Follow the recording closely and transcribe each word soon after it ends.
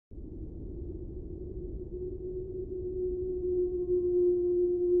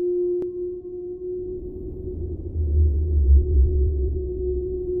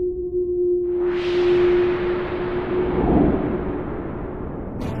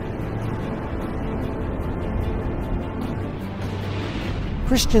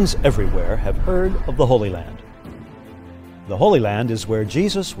Christians everywhere have heard of the Holy Land. The Holy Land is where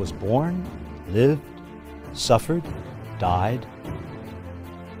Jesus was born, lived, suffered, died,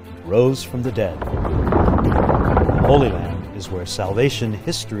 and rose from the dead. The Holy Land is where salvation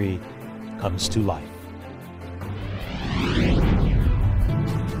history comes to life.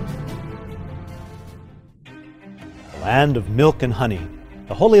 The land of milk and honey,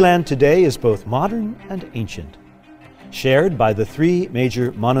 the Holy Land today is both modern and ancient. Shared by the three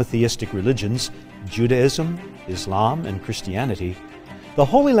major monotheistic religions, Judaism, Islam, and Christianity, the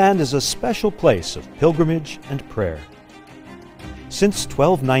Holy Land is a special place of pilgrimage and prayer. Since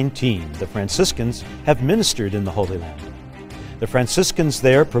 1219, the Franciscans have ministered in the Holy Land. The Franciscans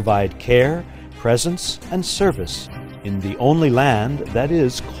there provide care, presence, and service in the only land that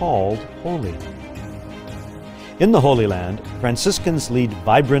is called holy. In the Holy Land, Franciscans lead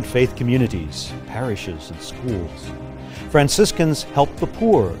vibrant faith communities, parishes, and schools. Franciscans help the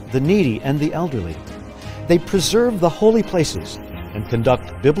poor, the needy, and the elderly. They preserve the holy places and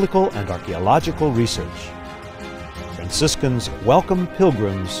conduct biblical and archaeological research. Franciscans welcome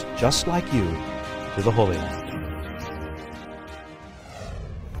pilgrims just like you to the Holy Land.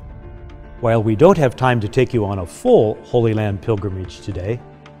 While we don't have time to take you on a full Holy Land pilgrimage today,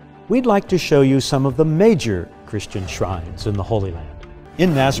 we'd like to show you some of the major Christian shrines in the Holy Land.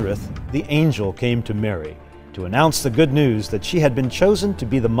 In Nazareth, the angel came to Mary to announce the good news that she had been chosen to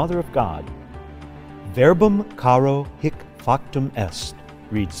be the Mother of God. Verbum caro hic factum est,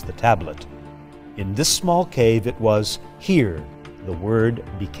 reads the tablet. In this small cave it was, here the Word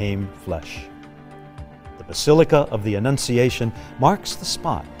became flesh. The Basilica of the Annunciation marks the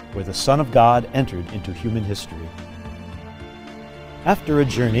spot where the Son of God entered into human history. After a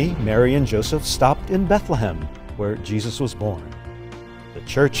journey, Mary and Joseph stopped in Bethlehem, where Jesus was born. The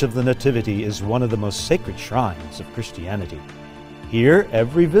Church of the Nativity is one of the most sacred shrines of Christianity. Here,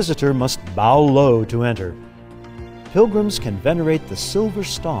 every visitor must bow low to enter. Pilgrims can venerate the silver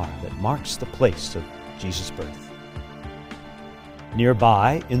star that marks the place of Jesus' birth.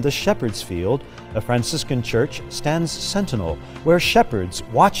 Nearby, in the Shepherd's Field, a Franciscan church stands sentinel, where shepherds,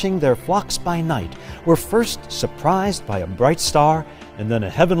 watching their flocks by night, were first surprised by a bright star, and then a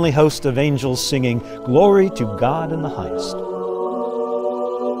heavenly host of angels singing, "Glory to God in the highest."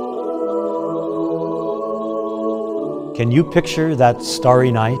 Can you picture that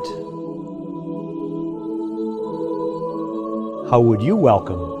starry night? How would you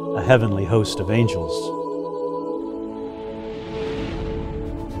welcome a heavenly host of angels?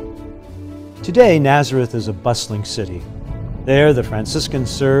 Today, Nazareth is a bustling city. There, the Franciscans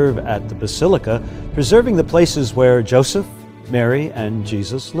serve at the Basilica, preserving the places where Joseph, Mary, and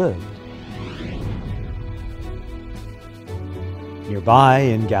Jesus lived. Nearby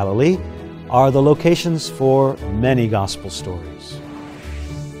in Galilee are the locations for many gospel stories.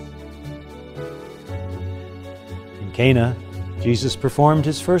 In Cana, Jesus performed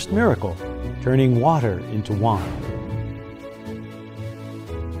his first miracle, turning water into wine.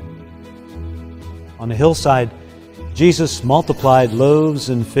 On a hillside, Jesus multiplied loaves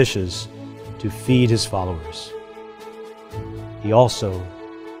and fishes to feed his followers. He also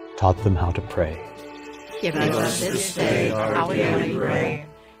taught them how to pray. Give us this day our daily bread,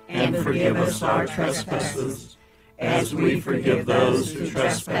 and forgive us our trespasses, as we forgive those who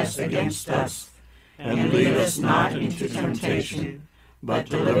trespass against us. And lead us not into temptation, but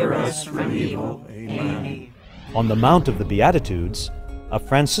deliver us from evil. Amen. On the Mount of the Beatitudes, a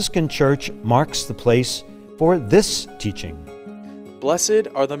Franciscan church marks the place for this teaching. Blessed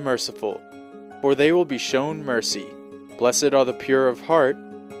are the merciful, for they will be shown mercy. Blessed are the pure of heart,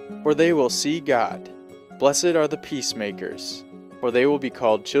 for they will see God. Blessed are the peacemakers, for they will be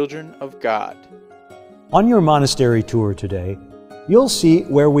called children of God. On your monastery tour today, you'll see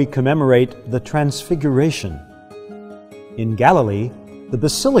where we commemorate the Transfiguration. In Galilee, the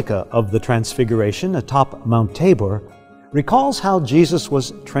Basilica of the Transfiguration atop Mount Tabor recalls how Jesus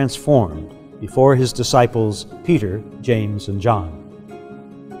was transformed before his disciples Peter, James, and John.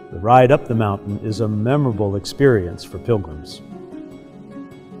 The ride up the mountain is a memorable experience for pilgrims.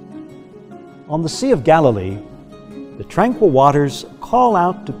 On the Sea of Galilee, the tranquil waters call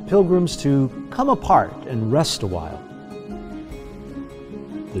out to pilgrims to come apart and rest a while.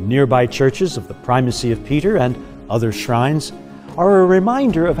 The nearby churches of the Primacy of Peter and other shrines are a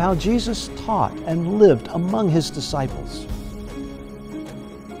reminder of how Jesus taught and lived among his disciples.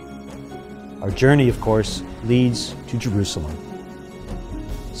 Our journey, of course, leads to Jerusalem.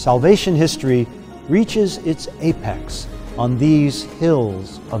 Salvation history reaches its apex on these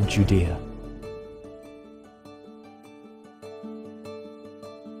hills of Judea.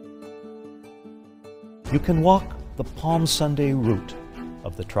 You can walk the Palm Sunday route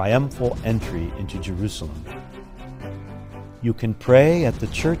of the triumphal entry into Jerusalem. You can pray at the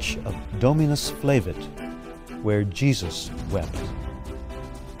Church of Dominus Flevit, where Jesus wept.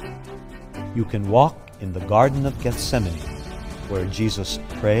 You can walk in the Garden of Gethsemane, where Jesus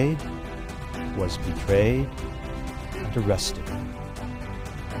prayed, was betrayed, and arrested.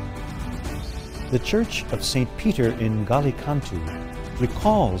 The Church of St. Peter in Gallicantu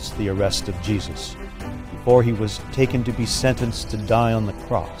recalls the arrest of Jesus before he was taken to be sentenced to die on the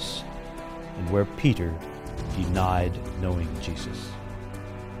cross, and where Peter denied knowing Jesus.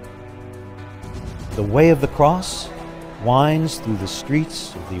 The way of the cross winds through the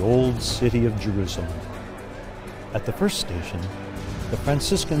streets of the old city of Jerusalem. At the first station, the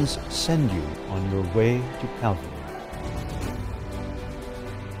Franciscans send you on your way to Calvary.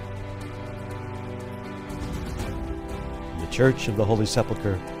 In the Church of the Holy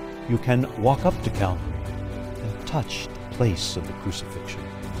Sepulchre, you can walk up to Calvary and touch the place of the crucifixion.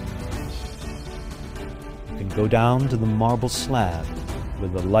 You can go down to the marble slab where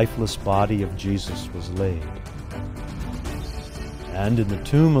the lifeless body of Jesus was laid. And in the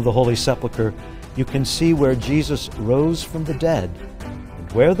tomb of the Holy Sepulchre, you can see where Jesus rose from the dead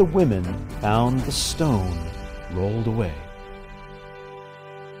and where the women found the stone rolled away.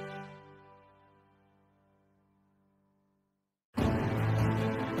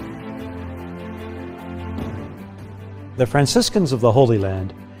 The Franciscans of the Holy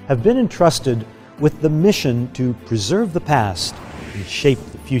Land have been entrusted with the mission to preserve the past and shape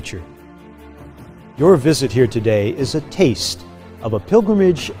the future. Your visit here today is a taste of a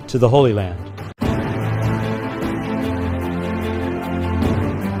pilgrimage to the Holy Land.